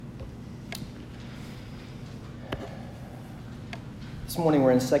This morning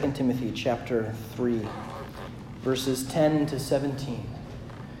we're in 2 Timothy chapter 3, verses 10 to 17.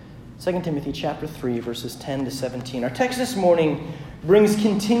 2 Timothy chapter 3, verses 10 to 17. Our text this morning brings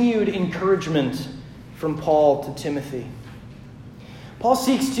continued encouragement from Paul to Timothy. Paul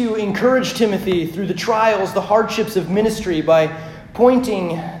seeks to encourage Timothy through the trials, the hardships of ministry by pointing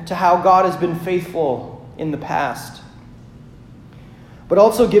to how God has been faithful in the past, but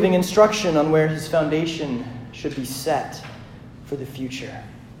also giving instruction on where his foundation should be set for the future.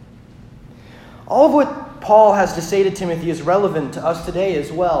 All of what Paul has to say to Timothy is relevant to us today as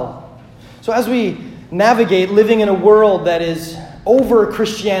well. So as we navigate living in a world that is over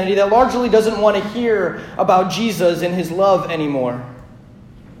Christianity, that largely doesn't want to hear about Jesus and his love anymore,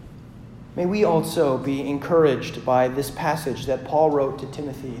 may we also be encouraged by this passage that Paul wrote to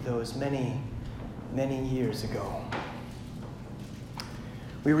Timothy those many, many years ago.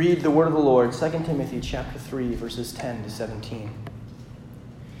 We read the word of the Lord, 2 Timothy chapter 3, verses 10 to 17.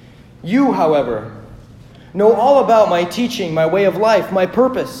 You, however, know all about my teaching, my way of life, my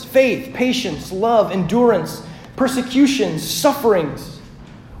purpose, faith, patience, love, endurance, persecutions, sufferings.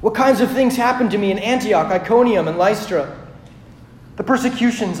 What kinds of things happened to me in Antioch, Iconium, and Lystra? The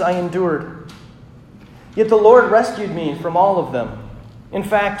persecutions I endured. Yet the Lord rescued me from all of them. In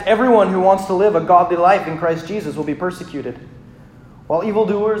fact, everyone who wants to live a godly life in Christ Jesus will be persecuted, while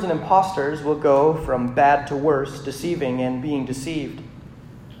evildoers and impostors will go from bad to worse, deceiving and being deceived.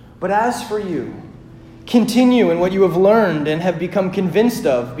 But as for you, continue in what you have learned and have become convinced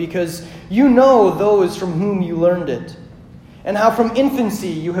of, because you know those from whom you learned it, and how from infancy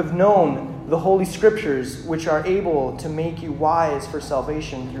you have known the Holy Scriptures, which are able to make you wise for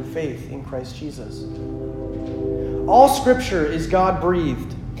salvation through faith in Christ Jesus. All Scripture is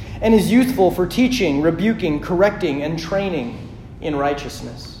God-breathed and is useful for teaching, rebuking, correcting, and training in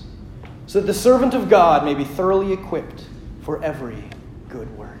righteousness, so that the servant of God may be thoroughly equipped for every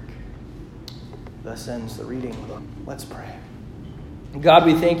good work. Thus ends the reading. Let's pray. God,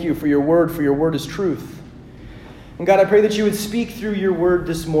 we thank you for your word is truth. And God, I pray that you would speak through your word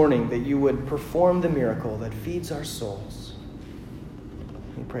this morning, that you would perform the miracle that feeds our souls.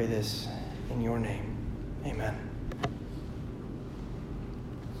 We pray this in your name. Amen.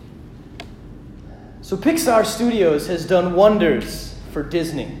 So Pixar Studios has done wonders for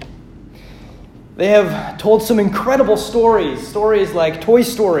Disney. They have told some incredible stories like Toy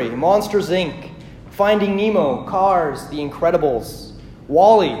Story, Monsters, Inc., Finding Nemo, Cars, The Incredibles,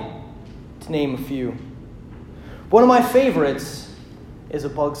 WALL-E, to name a few. One of my favorites is A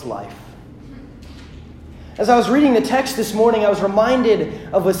Bug's Life. As I was reading the text this morning, I was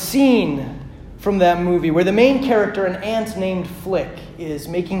reminded of a scene from that movie where the main character, an ant named Flick, is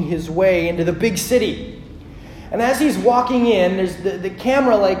making his way into the big city. And as he's walking in, there's the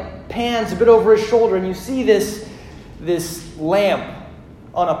camera pans a bit over his shoulder, and you see this lamp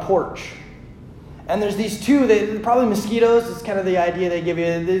on a porch. And there's these two, probably mosquitoes, it's kind of the idea they give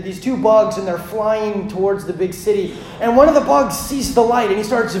you. These two bugs, and they're flying towards the big city. And one of the bugs sees the light, and he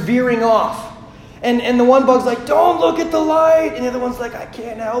starts veering off. And the one bug's like, don't look at the light. And the other one's like, I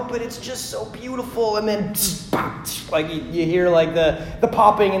can't help it. It's just so beautiful. And then you hear the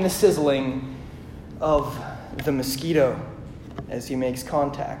popping and the sizzling of the mosquito as he makes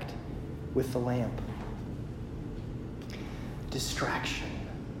contact with the lamp. Distraction.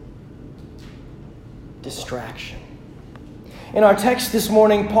 In our text this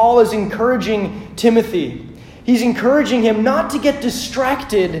morning, Paul is encouraging Timothy. He's encouraging him not to get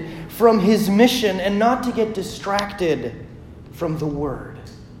distracted from his mission and not to get distracted from the word.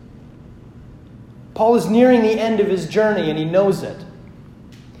 Paul is nearing the end of his journey, and he knows it.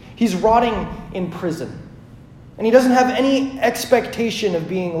 He's rotting in prison, and he doesn't have any expectation of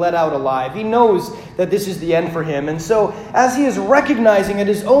being let out alive. He knows that this is the end for him. And so as he is recognizing that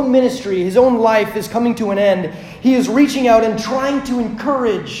his own ministry, his own life is coming to an end, he is reaching out and trying to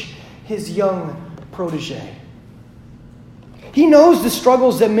encourage his young protege. He knows the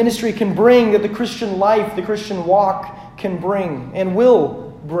struggles that ministry can bring, that the Christian life, the Christian walk can bring and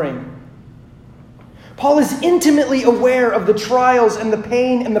will bring. Paul is intimately aware of the trials and the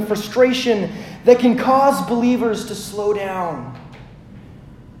pain and the frustration that can cause believers to slow down,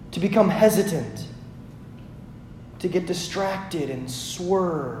 to become hesitant, to get distracted and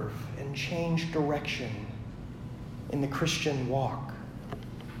swerve and change direction in the Christian walk.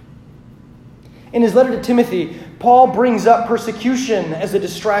 In his letter to Timothy, Paul brings up persecution as a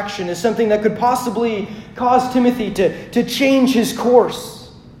distraction, as something that could possibly cause Timothy to change his course.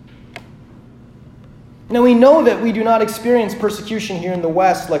 Now, we know that we do not experience persecution here in the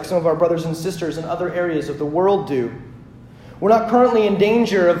West like some of our brothers and sisters in other areas of the world do. We're not currently in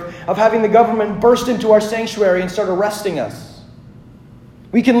danger of having the government burst into our sanctuary and start arresting us.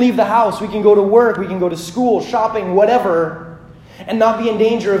 We can leave the house, we can go to work, we can go to school, shopping, whatever, and not be in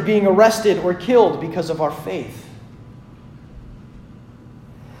danger of being arrested or killed because of our faith.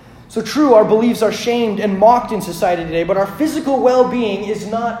 So true, our beliefs are shamed and mocked in society today, but our physical well-being is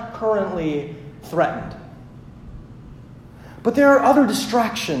not currently threatened. But there are other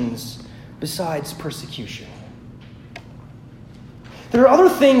distractions besides persecution. There are other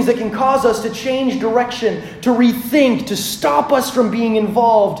things that can cause us to change direction, to rethink, to stop us from being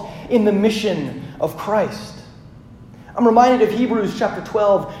involved in the mission of Christ. I'm reminded of Hebrews chapter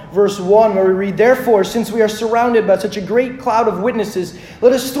 12, verse 1, where we read, "Therefore, since we are surrounded by such a great cloud of witnesses,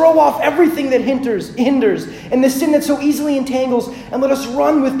 let us throw off everything that hinders, and the sin that so easily entangles, and let us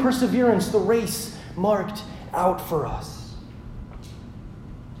run with perseverance the race marked out for us."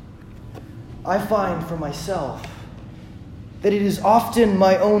 I find for myself that it is often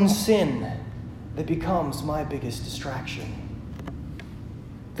my own sin that becomes my biggest distraction,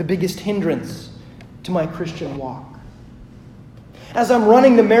 the biggest hindrance to my Christian walk. As I'm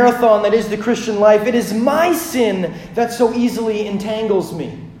running the marathon that is the Christian life, it is my sin that so easily entangles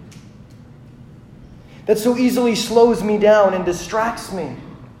me, that so easily slows me down and distracts me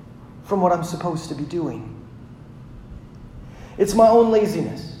from what I'm supposed to be doing. It's my own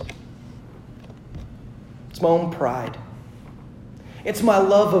laziness. It's my own pride. It's my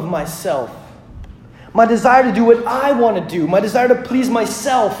love of myself, my desire to do what I want to do, my desire to please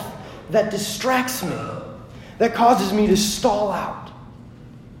myself that distracts me, that causes me to stall out.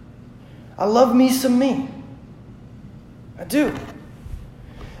 I love me some me. I do.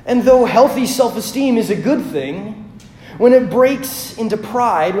 And though healthy self-esteem is a good thing, when it breaks into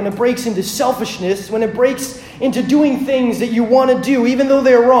pride, when it breaks into selfishness, when it breaks into doing things that you want to do, even though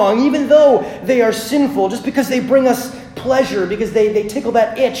they're wrong, even though they are sinful, just because they bring us pleasure, because they tickle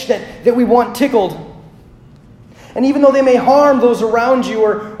that itch that we want tickled, and even though they may harm those around you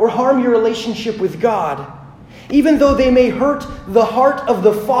or harm your relationship with God, even though they may hurt the heart of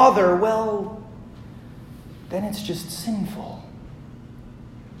the Father, well, then it's just sinful.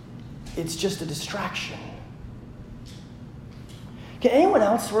 It's just a distraction. Can anyone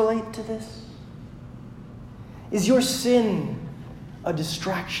else relate to this? Is your sin a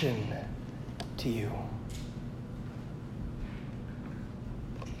distraction to you?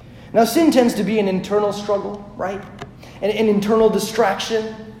 Now, sin tends to be an internal struggle, right? An internal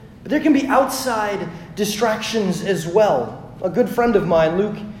distraction. But there can be outside distractions as well. A good friend of mine,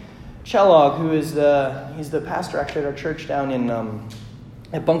 Luke Kellogg, who is he's the pastor actually at our church down in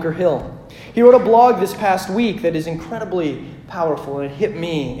at Bunker Hill. He wrote a blog this past week that is incredibly powerful, and it hit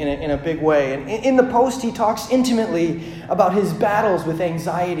me in a big way. And in the post, he talks intimately about his battles with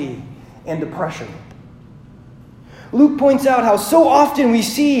anxiety and depression. Luke points out how so often we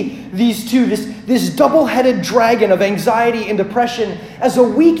see these two, this double-headed dragon of anxiety and depression, as a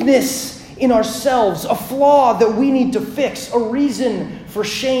weakness in ourselves, a flaw that we need to fix, a reason for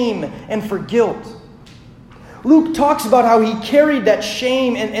shame and for guilt. Luke talks about how he carried that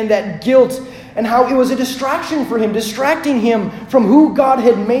shame and that guilt, and how it was a distraction for him, distracting him from who God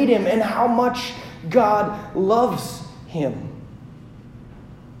had made him and how much God loves him.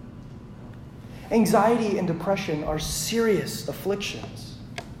 Anxiety and depression are serious afflictions.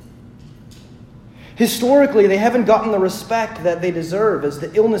 Historically, they haven't gotten the respect that they deserve as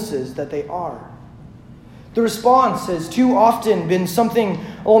the illnesses that they are. The response has too often been something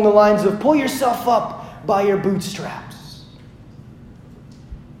along the lines of, pull yourself up by your bootstraps.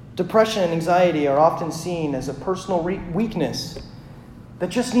 Depression and anxiety are often seen as a personal weakness that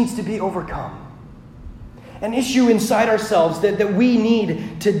just needs to be overcome. An issue inside ourselves that we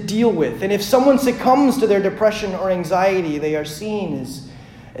need to deal with. And if someone succumbs to their depression or anxiety, they are seen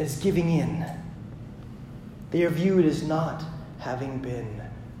as giving in. They are viewed as not having been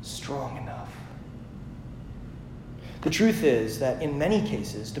strong enough. The truth is that in many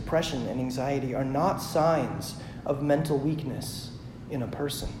cases, depression and anxiety are not signs of mental weakness in a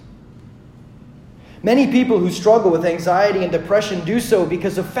person. Many people who struggle with anxiety and depression do so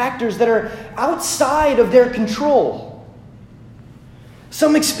because of factors that are outside of their control.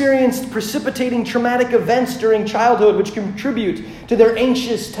 Some experienced precipitating traumatic events during childhood which contribute to their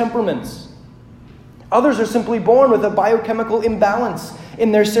anxious temperaments. Others are simply born with a biochemical imbalance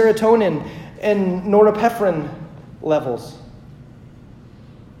in their serotonin and norepinephrine levels.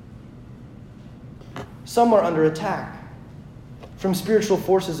 Some are under attack from spiritual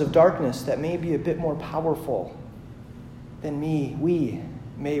forces of darkness that may be a bit more powerful than we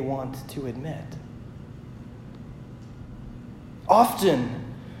may want to admit.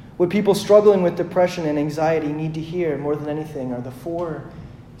 Often, what people struggling with depression and anxiety need to hear more than anything are the 4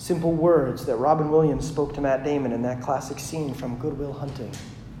 Simple words that Robin Williams spoke to Matt Damon in that classic scene from Good Will Hunting.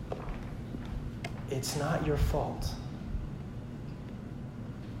 It's not your fault.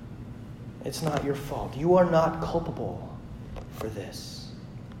 It's not your fault. You are not culpable for this.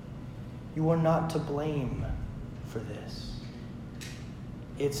 You are not to blame for this.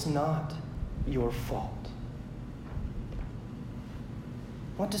 It's not your fault.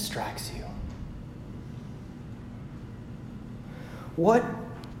 What distracts you? What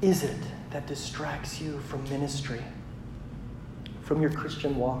is it that distracts you from ministry, from your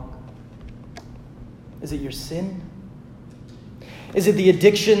Christian walk? Is it your sin? Is it the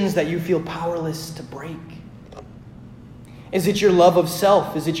addictions that you feel powerless to break? Is it your love of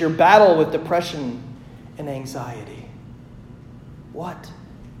self? Is it your battle with depression and anxiety? What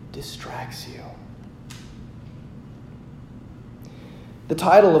distracts you? The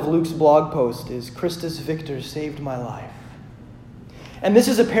title of Luke's blog post is Christus Victor Saved My Life. And this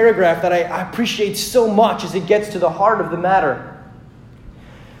is a paragraph that I appreciate so much as it gets to the heart of the matter.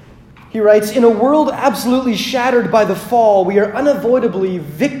 He writes, "In a world absolutely shattered by the fall, we are unavoidably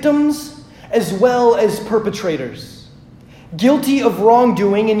victims as well as perpetrators, guilty of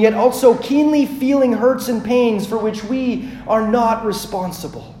wrongdoing and yet also keenly feeling hurts and pains for which we are not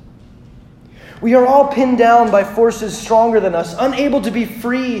responsible. We are all pinned down by forces stronger than us, unable to be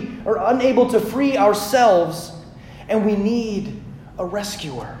free or unable to free ourselves, and we need a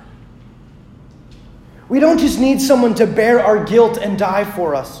rescuer. We don't just need someone to bear our guilt and die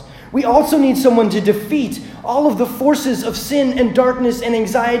for us. We also need someone to defeat all of the forces of sin and darkness and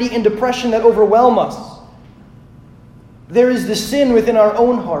anxiety and depression that overwhelm us. There is the sin within our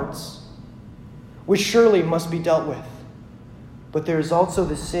own hearts, which surely must be dealt with. But there is also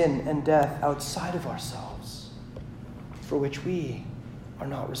the sin and death outside of ourselves, for which we are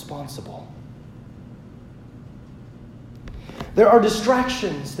not responsible. There are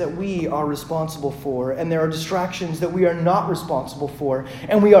distractions that we are responsible for, and there are distractions that we are not responsible for,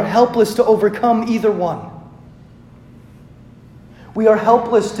 and we are helpless to overcome either one. We are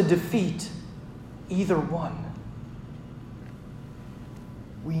helpless to defeat either one.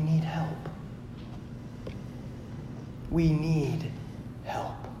 We need help. We need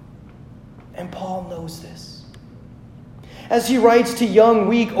help. And Paul knows this. As he writes to young,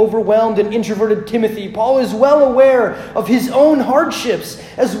 weak, overwhelmed, and introverted Timothy, Paul is well aware of his own hardships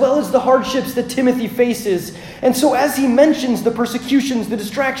as well as the hardships that Timothy faces. And so as he mentions the persecutions, the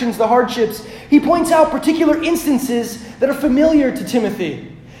distractions, the hardships, he points out particular instances that are familiar to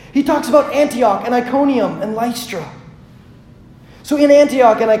Timothy. He talks about Antioch and Iconium and Lystra. So in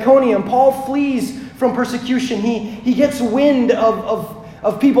Antioch and Iconium, Paul flees from persecution. He gets wind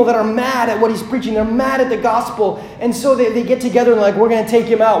of people that are mad at what he's preaching. They're mad at the gospel. And so they get together and like, we're going to take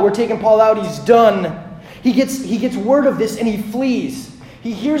him out. We're taking Paul out. He's done. He gets word of this and he flees.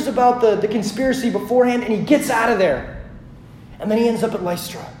 He hears about the conspiracy beforehand and he gets out of there. And then he ends up at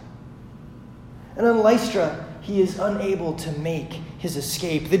Lystra. And in Lystra, he is unable to make his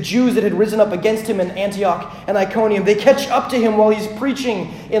escape. The Jews that had risen up against him in Antioch and Iconium, they catch up to him while he's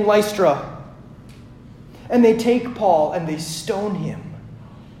preaching in Lystra. And they take Paul and they stone him.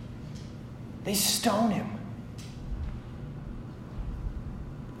 They stone him.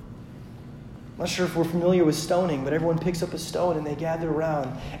 I'm not sure if we're familiar with stoning, but everyone picks up a stone and they gather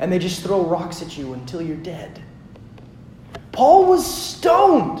around and they just throw rocks at you until you're dead. Paul was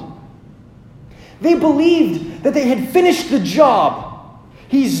stoned. They believed that they had finished the job.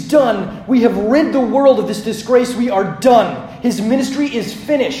 He's done. We have rid the world of this disgrace. We are done. His ministry is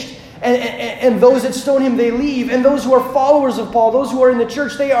finished. And those that stone him, they leave. And those who are followers of Paul, those who are in the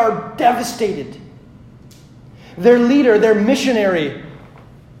church, they are devastated. Their leader, their missionary,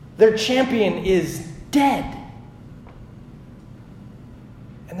 their champion is dead.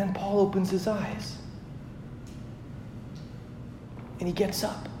 And then Paul opens his eyes. And he gets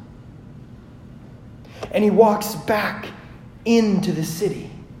up. And he walks back into the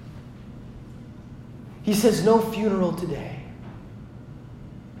city. He says, "No funeral today.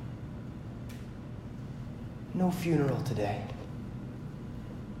 No funeral today."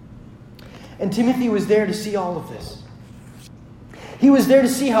 And Timothy was there to see all of this. He was there to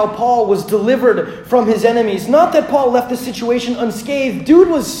see how Paul was delivered from his enemies. Not that Paul left the situation unscathed. Dude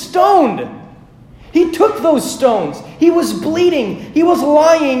was stoned. He took those stones. He was bleeding. He was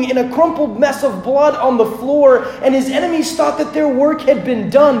lying in a crumpled mess of blood on the floor, and his enemies thought that their work had been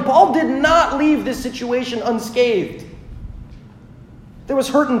done. Paul did not leave this situation unscathed. There was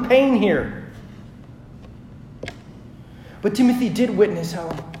hurt and pain here. But Timothy did witness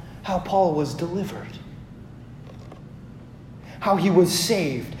how Paul was delivered, how he was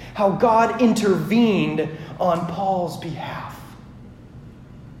saved, how God intervened on Paul's behalf.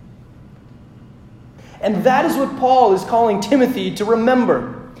 And that is what Paul is calling Timothy to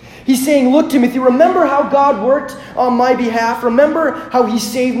remember. He's saying, look, Timothy, remember how God worked on my behalf. Remember how he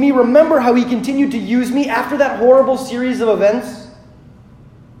saved me. Remember how he continued to use me after that horrible series of events.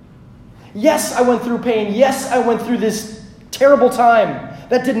 Yes, I went through pain. Yes, I went through this terrible time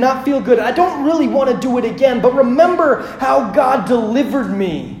that did not feel good. I don't really want to do it again, but remember how God delivered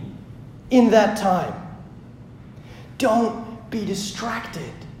me in that time. Don't be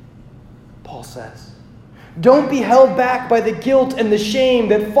distracted, Paul says. Don't be held back by the guilt and the shame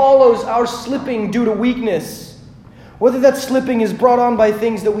that follows our slipping due to weakness. Whether that slipping is brought on by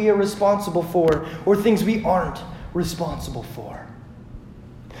things that we are responsible for or things we aren't responsible for.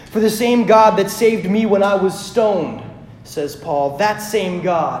 For the same God that saved me when I was stoned, says Paul, that same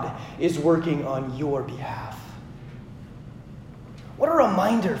God is working on your behalf. What a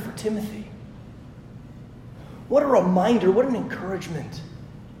reminder for Timothy. What a reminder, what an encouragement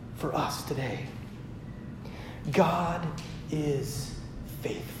for us today. God is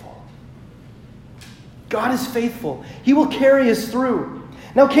faithful. God is faithful. He will carry us through.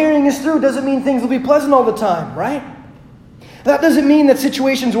 Now, carrying us through doesn't mean things will be pleasant all the time, right? That doesn't mean that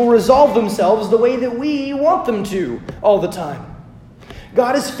situations will resolve themselves the way that we want them to all the time.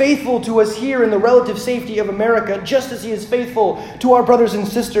 God is faithful to us here in the relative safety of America, just as he is faithful to our brothers and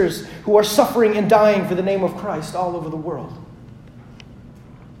sisters who are suffering and dying for the name of Christ all over the world.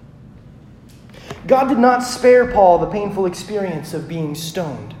 God did not spare Paul the painful experience of being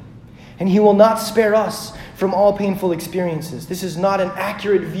stoned, and he will not spare us from all painful experiences. This is not an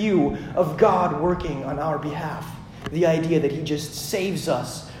accurate view of God working on our behalf. The idea that he just saves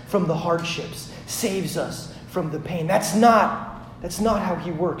us from the hardships, saves us from the pain. That's not how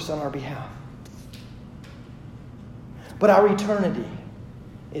he works on our behalf. But our eternity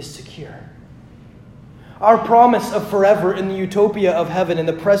is secure. Our promise of forever in the utopia of heaven in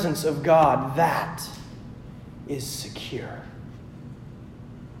the presence of God, that is secure.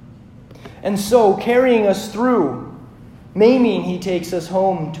 And so, carrying us through may mean he takes us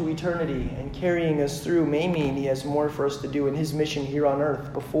home to eternity, and carrying us through may mean he has more for us to do in his mission here on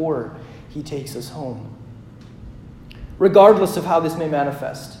earth before he takes us home. Regardless of how this may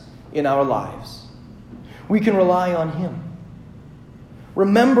manifest in our lives, we can rely on him.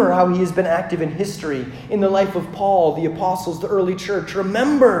 Remember how he has been active in history, in the life of Paul, the apostles, the early church.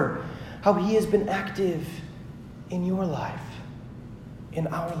 Remember how he has been active in your life, in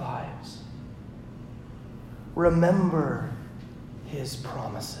our lives. Remember his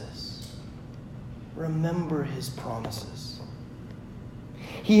promises. Remember his promises.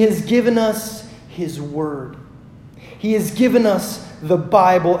 He has given us his word. He has given us the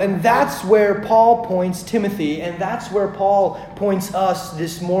Bible, and that's where Paul points Timothy, and that's where Paul points us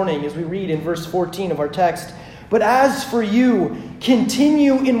this morning as we read in verse 14 of our text. But as for you,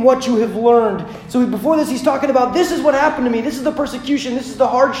 continue in what you have learned. So before this, he's talking about, this is what happened to me. This is the persecution. This is the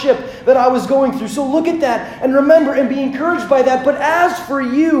hardship that I was going through. So look at that and remember and be encouraged by that. But as for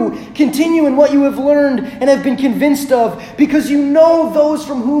you, continue in what you have learned and have been convinced of, because you know those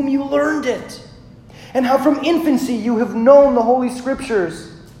from whom you learned it, and how from infancy you have known the Holy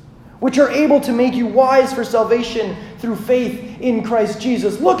Scriptures, which are able to make you wise for salvation through faith in Christ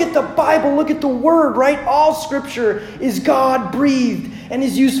Jesus. Look at the Bible, look at the Word, right? All Scripture is God-breathed and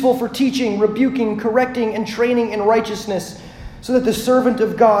is useful for teaching, rebuking, correcting, and training in righteousness, so that the servant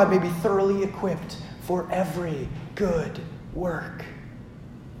of God may be thoroughly equipped for every good work.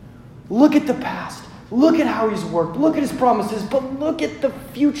 Look at the past. Look at how he's worked. Look at his promises, but look at the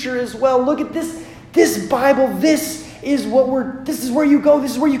future as well. Look at this Bible. This is where you go.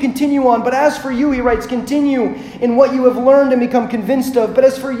 This is where you continue on. But as for you, he writes, continue in what you have learned and become convinced of. But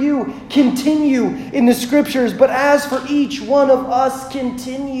as for you, continue in the Scriptures. But as for each one of us,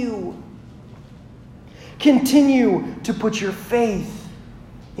 continue. Continue to put your faith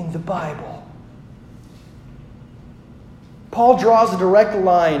in the Bible. Paul draws a direct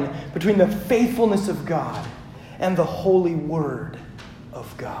line between the faithfulness of God and the holy word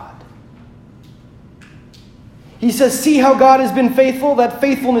of God. He says, see how God has been faithful? That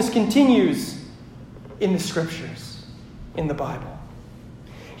faithfulness continues in the Scriptures, in the Bible.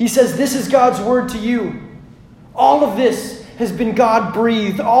 He says, this is God's word to you. All of this has been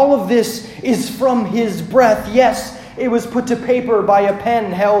God-breathed. All of this is from his breath. Yes, it was put to paper by a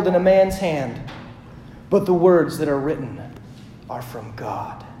pen held in a man's hand. But the words that are written are from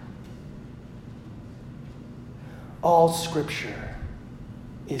God. All Scripture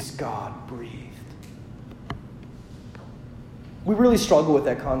is God-breathed. We really struggle with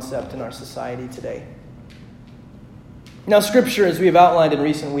that concept in our society today. Now, Scripture, as we have outlined in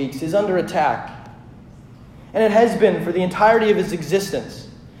recent weeks, is under attack. And it has been for the entirety of its existence.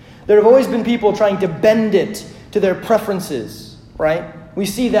 There have always been people trying to bend it to their preferences, right? We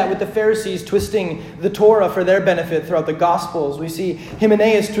see that with the Pharisees twisting the Torah for their benefit throughout the Gospels. We see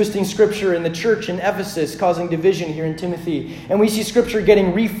Hymenaeus twisting Scripture in the church in Ephesus, causing division here in Timothy. And we see Scripture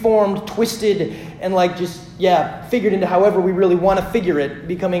getting reformed, twisted, and figured into however we really want to figure it,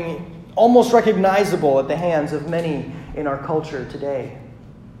 becoming almost recognizable at the hands of many in our culture today.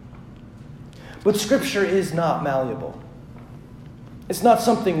 But Scripture is not malleable. It's not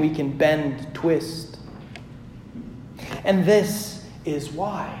something we can bend, twist. And this is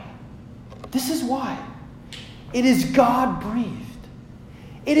why. This is why. It is God-breathed.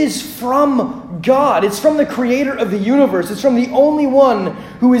 It is from God. It's from the creator of the universe. It's from the only one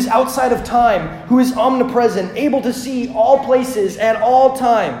who is outside of time, who is omnipresent, able to see all places at all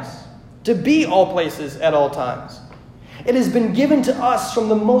times, to be all places at all times. It has been given to us from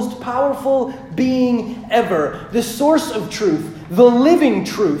the most powerful being ever, the source of truth, the living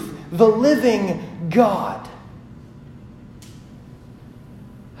God.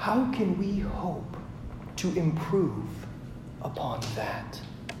 How can we hope to improve upon that?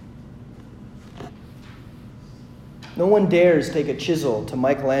 No one dares take a chisel to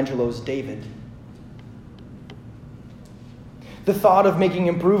Michelangelo's David. The thought of making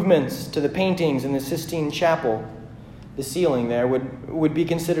improvements to the paintings in the Sistine Chapel, the ceiling there, would be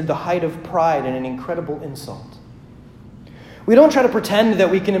considered the height of pride and an incredible insult. We don't try to pretend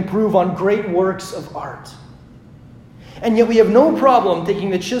that we can improve on great works of art. And yet we have no problem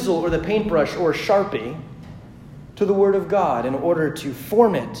taking the chisel or the paintbrush or Sharpie to the Word of God in order to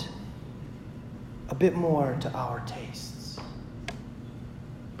form it a bit more to our tastes.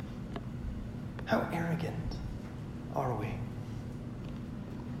 How arrogant are we?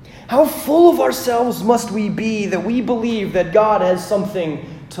 How full of ourselves must we be that we believe that God has something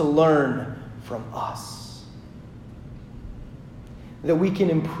to learn from us? That we can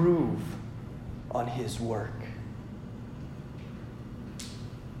improve on His work?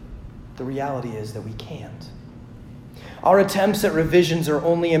 The reality is that we can't. Our attempts at revisions are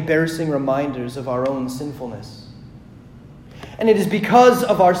only embarrassing reminders of our own sinfulness. And it is because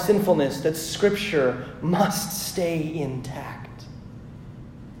of our sinfulness that Scripture must stay intact.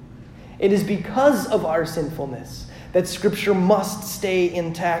 It is because of our sinfulness that Scripture must stay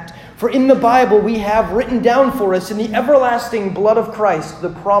intact. For in the Bible we have written down for us in the everlasting blood of Christ the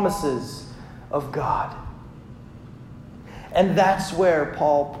promises of God. And that's where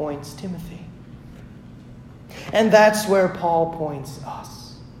Paul points Timothy. And that's where Paul points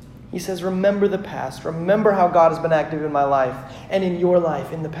us. He says, remember the past. Remember how God has been active in my life and in your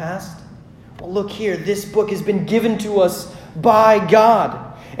life in the past. Well, look here. This book has been given to us by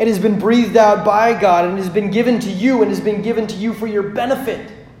God. It has been breathed out by God and it has been given to you and has been given to you for your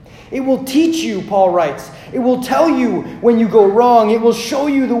benefit. It will teach you, Paul writes. It will tell you when you go wrong. It will show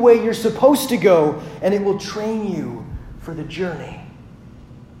you the way you're supposed to go. And it will train you for the journey.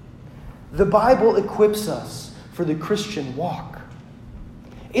 The Bible equips us for the Christian walk.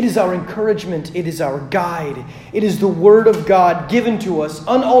 It is our encouragement. It is our guide. It is the Word of God given to us,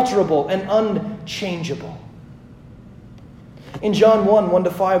 unalterable and unchangeable. In John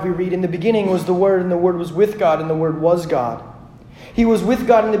 1:1-5, we read, in the beginning was the Word, and the Word was with God, and the Word was God. He was with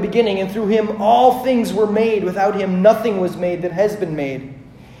God in the beginning, and through Him all things were made. Without Him nothing was made that has been made.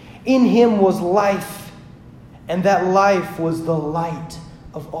 In Him was life, and that life was the light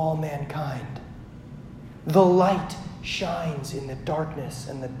of all mankind. The light shines in the darkness,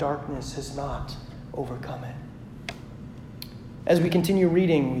 and the darkness has not overcome it. As we continue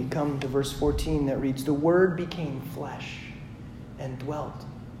reading, we come to verse 14 that reads, the Word became flesh and dwelt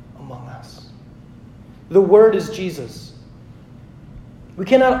among us. The Word is Jesus. We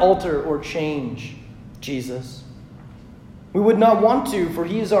cannot alter or change Jesus. We would not want to, for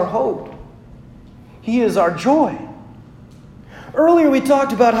He is our hope. He is our joy. Earlier we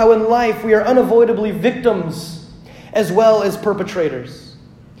talked about how in life we are unavoidably victims as well as perpetrators.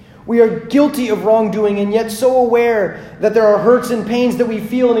 We are guilty of wrongdoing and yet so aware that there are hurts and pains that we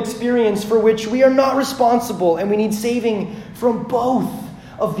feel and experience for which we are not responsible, and we need saving from both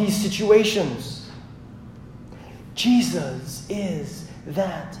of these situations. Jesus is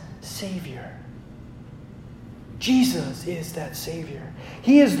that Savior. Jesus is that Savior.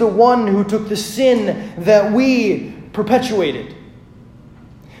 He is the one who took the sin that we perpetuated,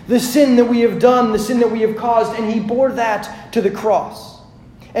 the sin that we have done, the sin that we have caused, and He bore that to the cross.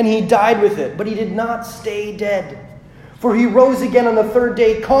 And He died with it, but He did not stay dead. For He rose again on the third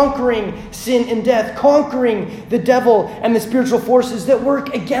day, conquering sin and death, conquering the devil and the spiritual forces that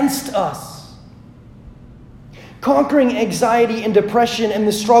work against us. Conquering anxiety and depression and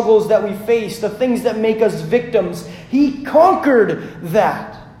the struggles that we face, the things that make us victims. He conquered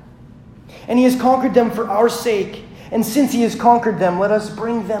that. And he has conquered them for our sake. And since he has conquered them, let us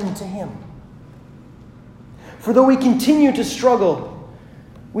bring them to him. For though we continue to struggle,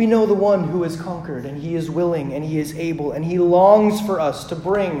 we know the one who has conquered, and he is willing, and he is able, and he longs for us to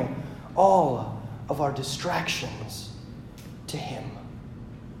bring all of our distractions to him.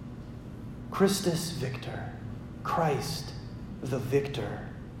 Christus Victor, Christ the Victor,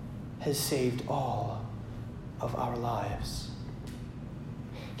 has saved all of our lives.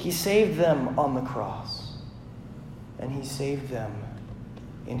 He saved them on the cross, and he saved them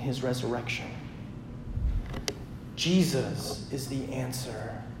in his resurrection. Jesus is the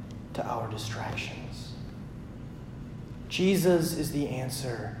answer to our distractions. Jesus is the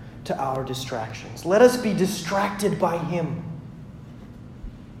answer to our distractions. Let us be distracted by him.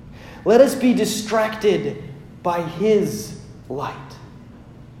 Let us be distracted by his light.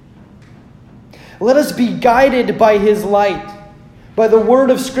 Let us be guided by his light, by the word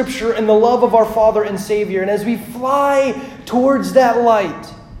of Scripture and the love of our Father and Savior. And as we fly towards that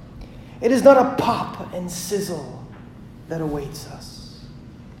light, it is not a pop and sizzle that awaits us,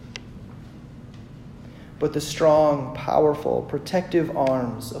 but the strong, powerful, protective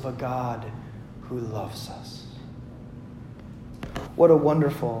arms of a God who loves us. What a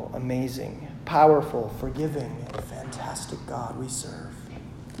wonderful, amazing, powerful, forgiving, and fantastic God we serve.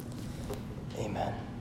 Amen.